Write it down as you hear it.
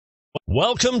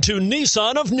Welcome to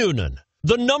Nissan of Newnan,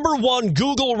 the #1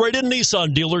 Google-rated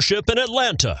Nissan dealership in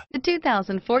Atlanta. The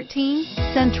 2014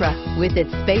 Sentra. With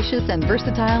its spacious and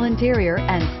versatile interior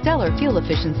and stellar fuel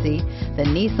efficiency, the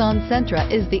Nissan Sentra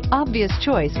is the obvious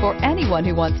choice for anyone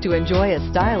who wants to enjoy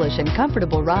a stylish and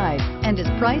comfortable ride and is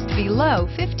priced below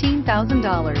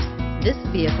 $15,000. This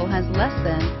vehicle has less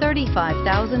than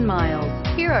 35,000 miles.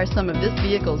 Here are some of this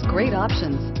vehicle's great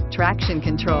options: traction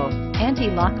control,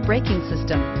 anti-lock braking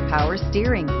system, power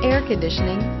steering, air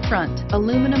conditioning, front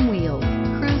aluminum wheels,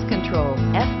 cruise control,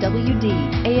 FWD,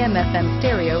 AM/FM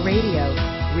stereo radio,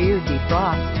 rear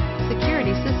defrost,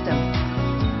 security system.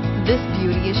 This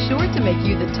beauty is sure to make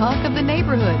you the talk of the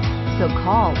neighborhood. So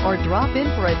call or drop in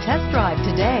for a test drive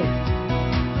today.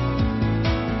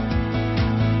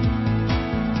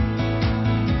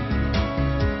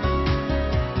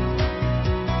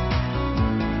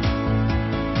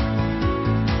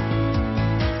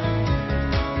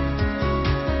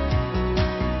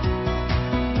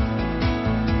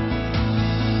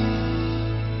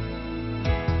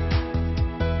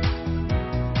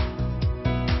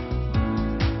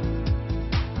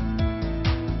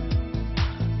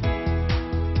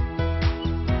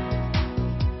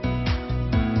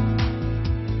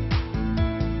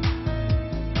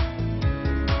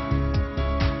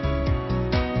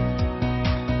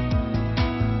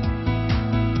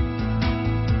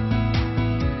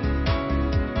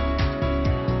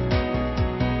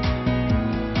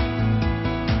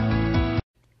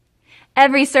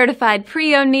 Every certified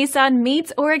pre-owned Nissan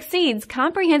meets or exceeds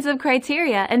comprehensive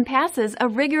criteria and passes a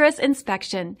rigorous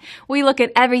inspection. We look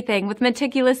at everything with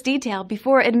meticulous detail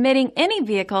before admitting any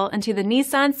vehicle into the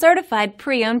Nissan Certified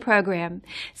Pre-Owned program.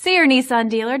 See your Nissan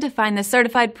dealer to find the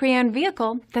certified pre-owned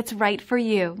vehicle that's right for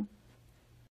you.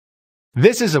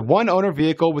 This is a one-owner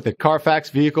vehicle with a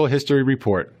Carfax Vehicle History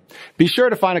Report. Be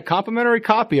sure to find a complimentary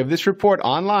copy of this report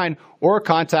online or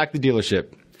contact the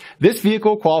dealership. This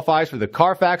vehicle qualifies for the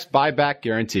Carfax Buyback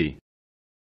Guarantee.